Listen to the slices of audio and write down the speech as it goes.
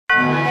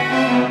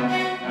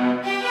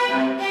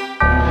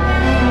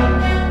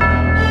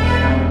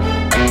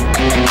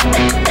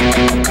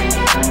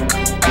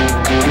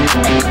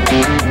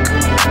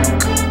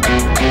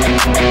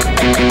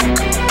Hey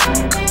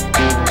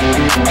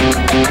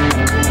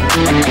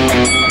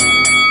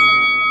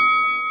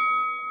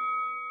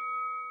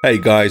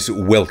guys,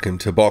 welcome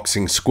to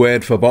Boxing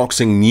Squared for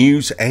boxing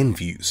news and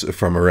views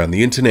from around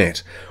the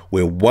internet.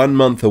 We're 1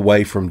 month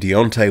away from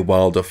Deontay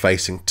Wilder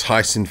facing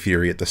Tyson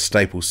Fury at the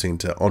Staples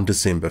Center on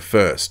December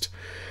 1st.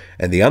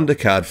 And the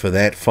undercard for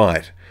that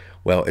fight,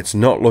 well, it's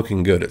not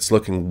looking good. It's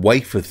looking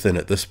wafer thin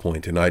at this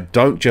point, and I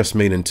don't just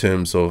mean in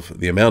terms of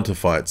the amount of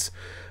fights,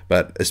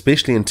 but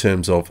especially in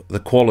terms of the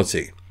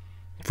quality.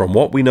 From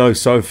what we know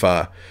so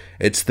far,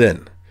 it's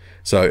thin.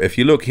 So if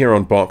you look here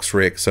on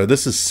BoxRec, so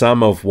this is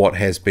some of what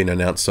has been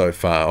announced so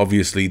far.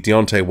 Obviously,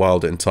 Deontay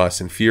Wilder and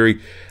Tyson Fury,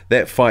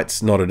 that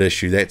fight's not at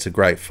issue. That's a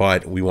great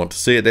fight. We want to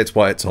see it. That's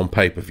why it's on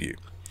pay-per-view.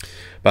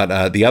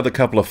 But the other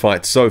couple of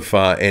fights so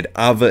far and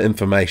other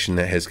information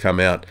that has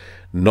come out,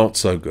 not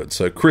so good.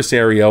 So Chris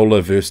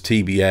Arreola versus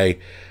TBA.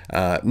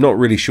 Not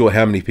really sure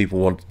how many people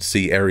want to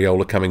see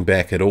Arreola coming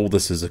back at all.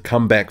 This is a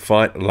comeback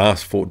fight.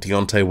 Last fought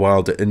Deontay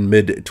Wilder in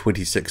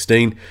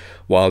mid-2016.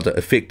 Wilder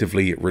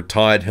effectively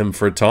retired him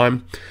for a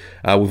time.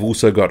 We've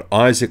also got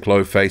Isaac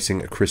Lowe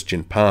facing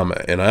Christian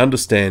Palmer, and I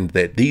understand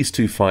that these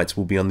two fights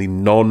will be on the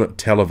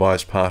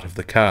non-televised part of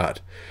the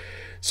card.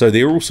 So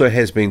there also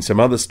has been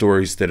some other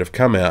stories that have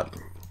come out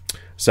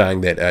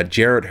saying that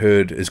Jarrett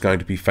Hurd is going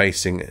to be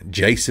facing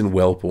Jason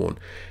Wellborn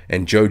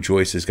and Joe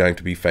Joyce is going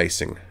to be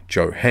facing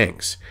Joe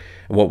Hanks.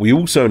 And what we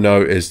also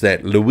know is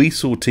that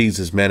Luis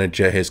Ortiz's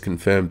manager has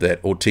confirmed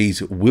that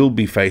Ortiz will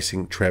be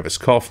facing Travis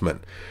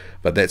Kaufman,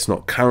 but that's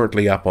not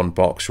currently up on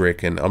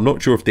BoxRec, and I'm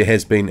not sure if there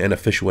has been an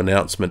official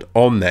announcement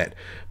on that,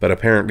 but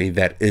apparently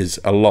that is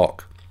a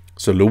lock.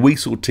 So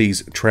Luis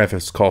Ortiz,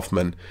 Travis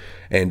Kaufman,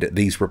 and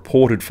these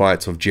reported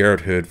fights of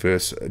Jarrett Hurd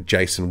versus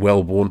Jason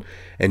Wellborn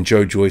and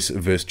Joe Joyce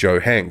versus Joe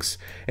Hanks.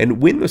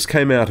 And when this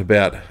came out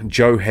about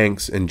Joe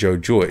Hanks and Joe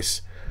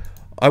Joyce,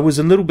 I was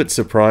a little bit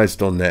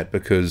surprised on that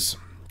because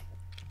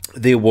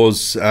there was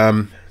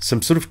some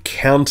sort of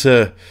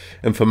counter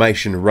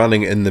information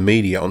running in the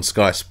media on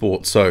Sky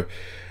Sports. So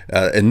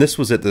and this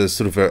was at the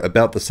sort of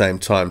about the same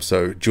time.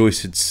 So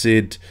Joyce had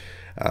said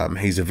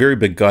he's a very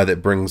big guy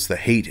that brings the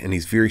heat, and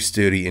he's very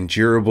sturdy and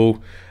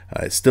durable.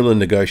 Still in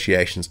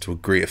negotiations to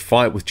agree a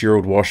fight with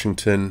Gerald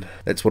Washington.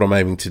 That's what I'm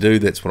aiming to do.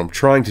 That's what I'm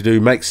trying to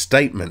do. Make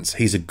statements.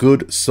 He's a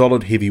good,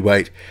 solid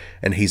heavyweight,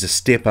 and he's a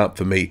step up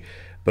for me,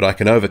 but I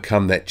can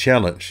overcome that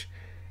challenge.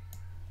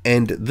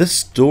 And this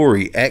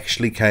story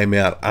actually came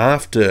out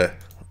after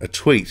a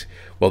tweet.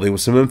 Well, there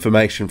was some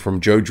information from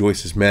Joe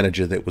Joyce's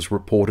manager that was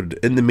reported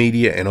in the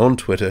media and on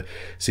Twitter.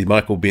 See,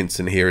 Michael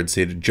Benson here had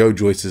said Joe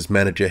Joyce's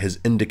manager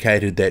has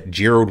indicated that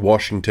Gerald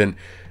Washington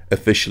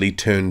officially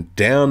turned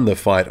down the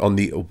fight on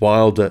the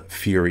Wilder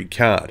Fury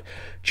card.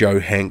 Joe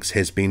Hanks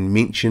has been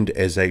mentioned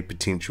as a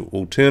potential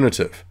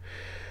alternative.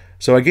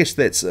 So I guess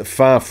that's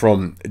far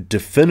from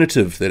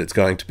definitive that it's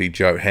going to be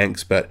Joe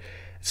Hanks, but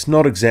it's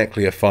not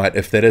exactly a fight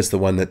if that is the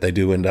one that they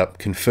do end up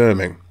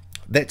confirming.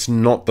 That's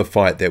not the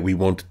fight that we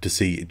wanted to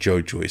see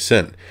Joe Joyce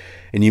in.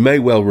 And you may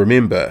well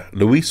remember,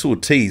 Luis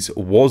Ortiz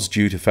was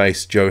due to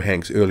face Joe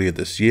Hanks earlier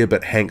this year,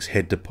 but Hanks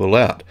had to pull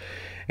out.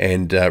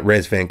 And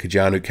Razvan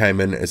Kajanu came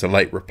in as a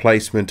late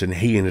replacement, and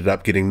he ended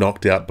up getting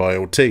knocked out by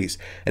Ortiz.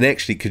 And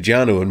actually,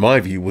 Kajanu, in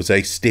my view, was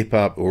a step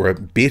up or a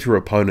better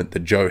opponent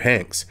than Joe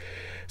Hanks.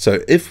 So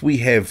if we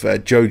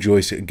have Joe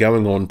Joyce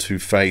going on to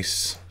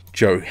face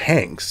Joe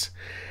Hanks,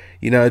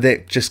 you know,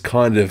 that just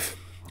kind of,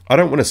 I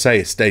don't want to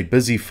say a stay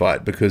busy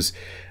fight, because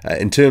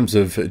in terms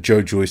of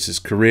Joe Joyce's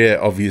career,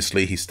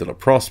 obviously he's still a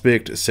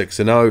prospect,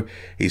 6-0.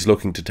 He's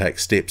looking to take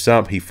steps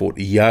up. He fought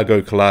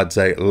Iago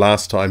Kaladze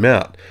last time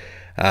out.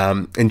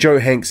 And Joe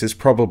Hanks is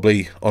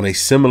probably on a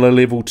similar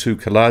level to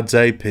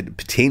Kaladze,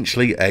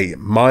 potentially a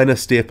minor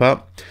step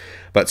up,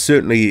 but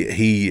certainly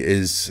he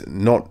is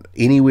not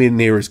anywhere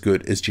near as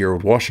good as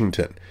Gerald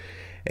Washington.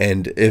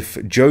 And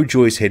if Joe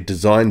Joyce had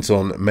designs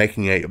on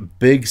making a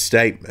big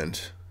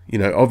statement, you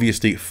know,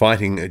 obviously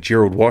fighting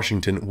Gerald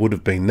Washington would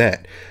have been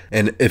that.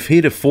 And if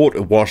he'd have fought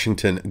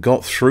Washington,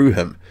 got through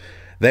him,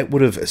 that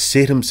would have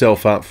set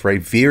himself up for a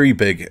very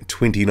big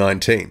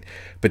 2019.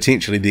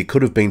 Potentially there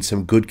could have been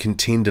some good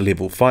contender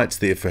level fights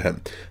there for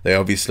him. They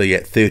obviously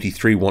at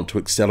 33 want to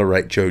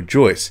accelerate Joe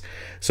Joyce.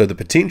 So the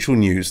potential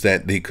news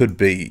that there could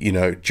be, you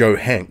know, Joe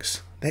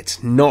Hanks,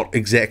 that's not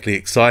exactly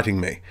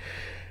exciting me.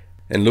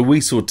 And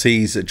Luis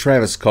Ortiz,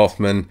 Travis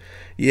Kaufman,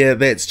 yeah,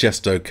 that's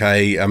just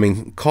okay. I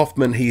mean,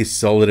 Kaufman, he is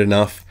solid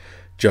enough.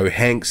 Joe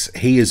Hanks,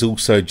 he is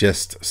also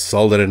just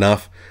solid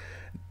enough.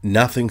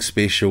 Nothing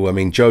special. I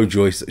mean, Joe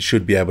Joyce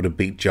should be able to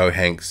beat Joe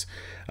Hanks.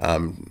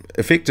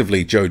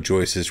 Effectively, Joe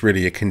Joyce is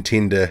really a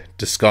contender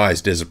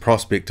disguised as a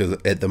prospect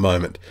at the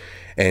moment.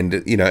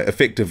 And, you know,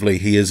 effectively,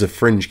 he is a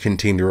fringe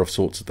contender of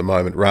sorts at the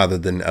moment rather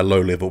than a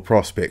low-level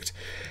prospect.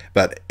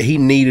 But he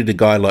needed a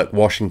guy like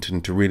Washington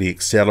to really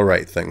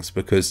accelerate things,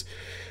 because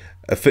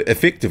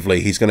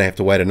effectively he's going to have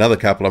to wait another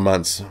couple of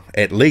months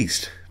at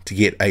least to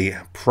get a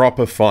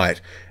proper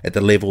fight at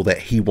the level that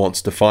he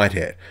wants to fight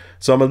at.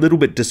 So I'm a little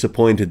bit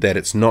disappointed that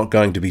it's not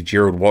going to be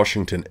Gerald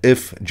Washington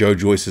if Joe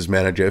Joyce's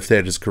manager, if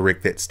that is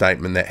correct, that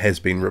statement that has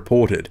been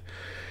reported.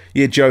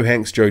 Yeah, Joe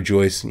Hanks, Joe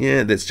Joyce,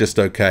 yeah, that's just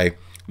okay.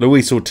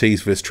 Luis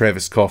Ortiz versus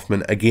Travis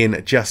Kaufman,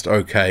 again, just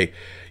okay.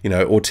 You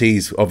know,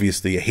 Ortiz,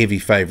 obviously a heavy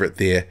favourite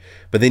there.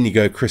 But then you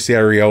go Chris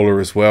Arreola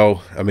as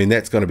well. I mean,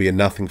 that's going to be a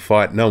nothing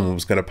fight. No one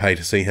was going to pay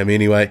to see him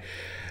anyway.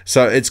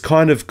 So it's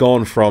kind of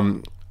gone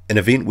from an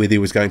event where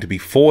there was going to be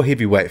 4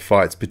 heavyweight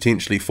fights,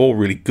 potentially 4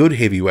 really good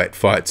heavyweight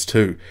fights,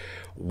 to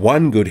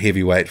 1 good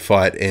heavyweight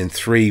fight and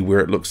 3 where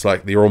it looks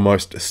like they're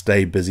almost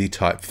stay busy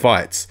type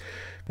fights.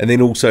 And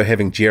then also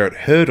having Jarrett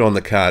Hurd on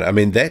the card, I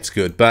mean, that's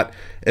good. But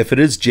if it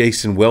is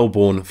Jason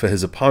Wellborn for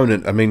his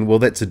opponent, I mean, well,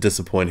 that's a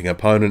disappointing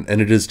opponent, and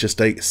it is just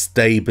a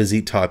stay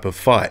busy type of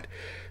fight.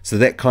 So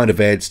that kind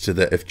of adds to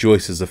the, if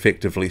Joyce is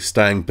effectively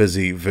staying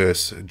busy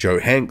versus Joe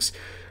Hanks,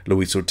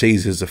 Luis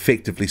Ortiz is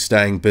effectively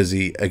staying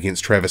busy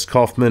against Travis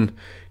Kaufman,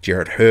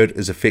 Jarrett Hurd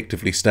is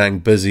effectively staying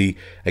busy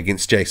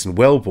against Jason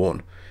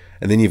Wellborn.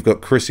 And then you've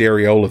got Chris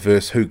Arreola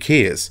versus who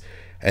cares?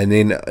 And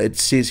then it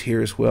says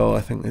here as well,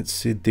 I think it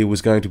said there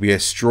was going to be a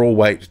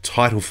strawweight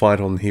title fight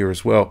on here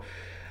as well.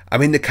 I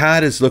mean, the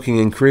card is looking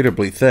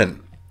incredibly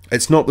thin.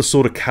 It's not the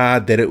sort of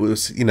card that it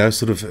was, you know,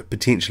 sort of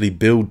potentially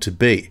billed to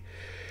be.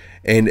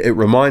 And it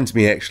reminds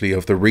me actually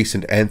of the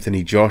recent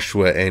Anthony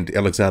Joshua and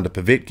Alexander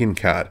Povetkin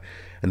card.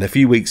 And the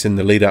few weeks in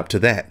the lead up to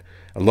that,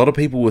 a lot of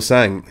people were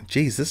saying,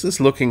 geez, this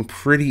is looking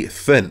pretty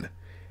thin.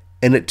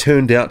 And it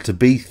turned out to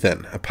be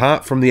thin.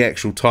 Apart from the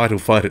actual title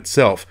fight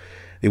itself,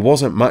 there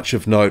wasn't much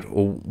of note,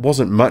 or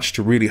wasn't much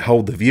to really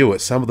hold the viewer.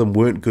 Some of them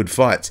weren't good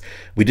fights.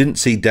 We didn't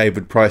see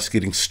David Price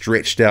getting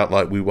stretched out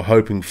like we were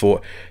hoping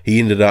for. He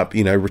ended up,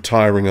 you know,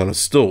 retiring on a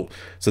stool.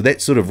 So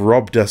that sort of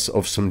robbed us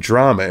of some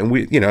drama. And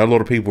we, you know, a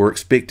lot of people were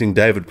expecting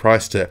David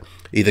Price to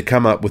either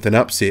come up with an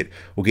upset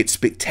or get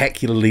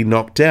spectacularly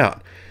knocked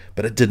out.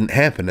 But it didn't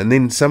happen. And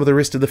then some of the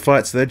rest of the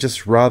fights, they're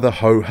just rather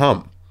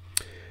ho-hum.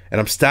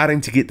 And I'm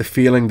starting to get the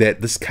feeling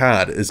that this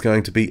card is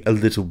going to be a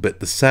little bit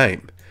the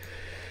same.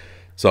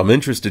 So I'm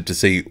interested to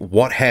see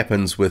what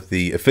happens with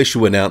the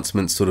official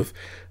announcements sort of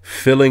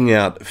filling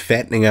out,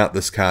 fattening out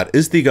this card.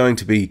 Is there going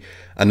to be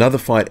another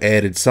fight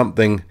added,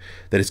 something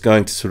that is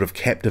going to sort of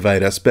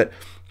captivate us? But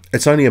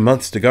it's only a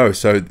month to go,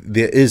 so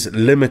there is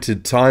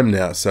limited time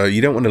now. So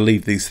you don't want to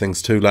leave these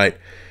things too late.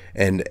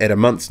 And at a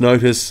month's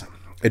notice,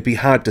 it'd be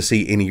hard to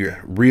see any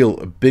real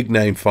big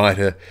name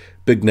fighter,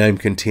 big name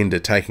contender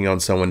taking on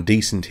someone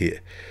decent here.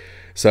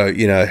 So,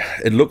 you know,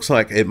 it looks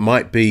like it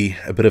might be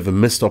a bit of a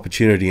missed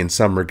opportunity in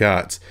some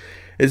regards.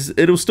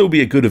 It'll still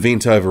be a good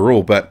event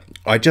overall, but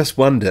I just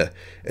wonder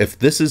if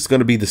this is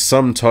going to be the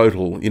sum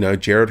total, you know,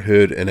 Jarrett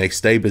Hurd in a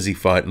stay busy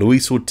fight,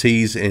 Luis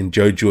Ortiz and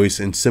Joe Joyce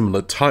in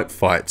similar type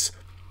fights.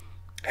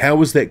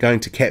 How is that going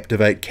to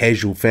captivate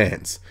casual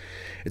fans?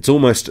 It's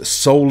almost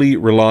solely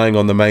relying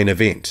on the main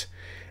event.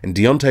 And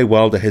Deontay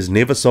Wilder has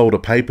never sold a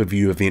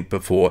pay-per-view event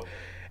before,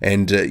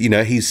 and, you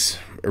know, he's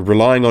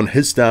relying on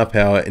his star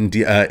power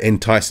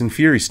and Tyson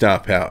Fury's star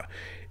power.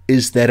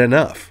 Is that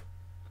enough?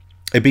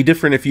 It'd be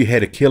different if you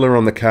had a killer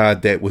on the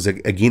card that was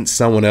against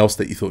someone else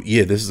that you thought,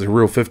 yeah, this is a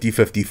real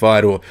 50-50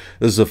 fight, or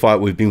this is a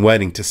fight we've been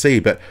waiting to see,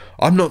 but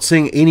I'm not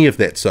seeing any of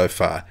that so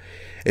far.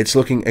 It's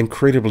looking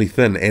incredibly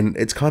thin, and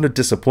it's kind of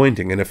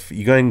disappointing. And if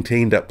you're going to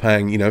end up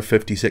paying, you know,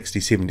 $50,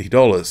 $60,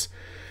 $70,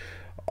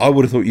 I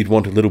would have thought you'd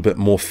want a little bit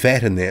more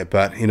fat in there,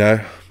 but, you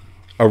know,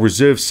 I'll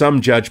reserve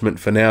some judgment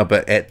for now,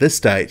 but at this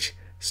stage,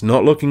 it's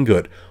not looking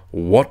good.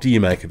 What do you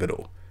make of it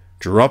all?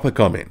 Drop a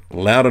comment,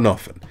 loud and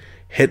often.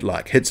 Hit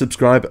like, hit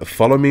subscribe,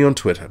 follow me on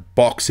Twitter,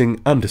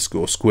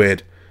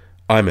 boxing_squared.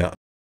 I'm out.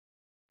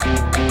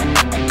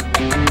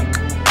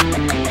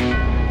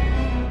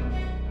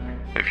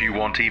 If you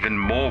want even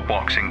more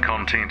boxing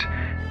content,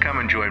 come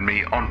and join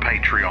me on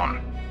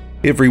Patreon.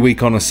 Every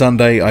week on a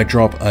Sunday, I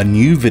drop a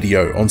new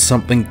video on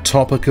something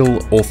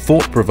topical or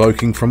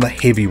thought-provoking from the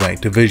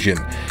heavyweight division,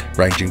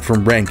 ranging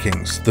from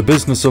rankings, the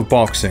business of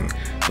boxing,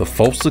 the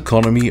false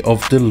economy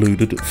of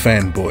deluded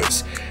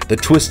fanboys, the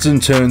twists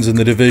and turns in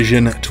the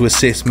division, to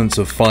assessments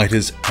of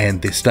fighters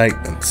and their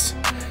statements.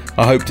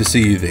 I hope to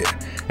see you there,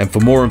 and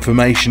for more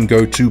information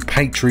go to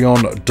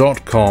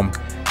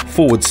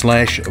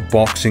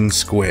patreon.com/boxing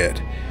squared.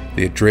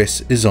 The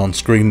address is on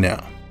screen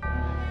now.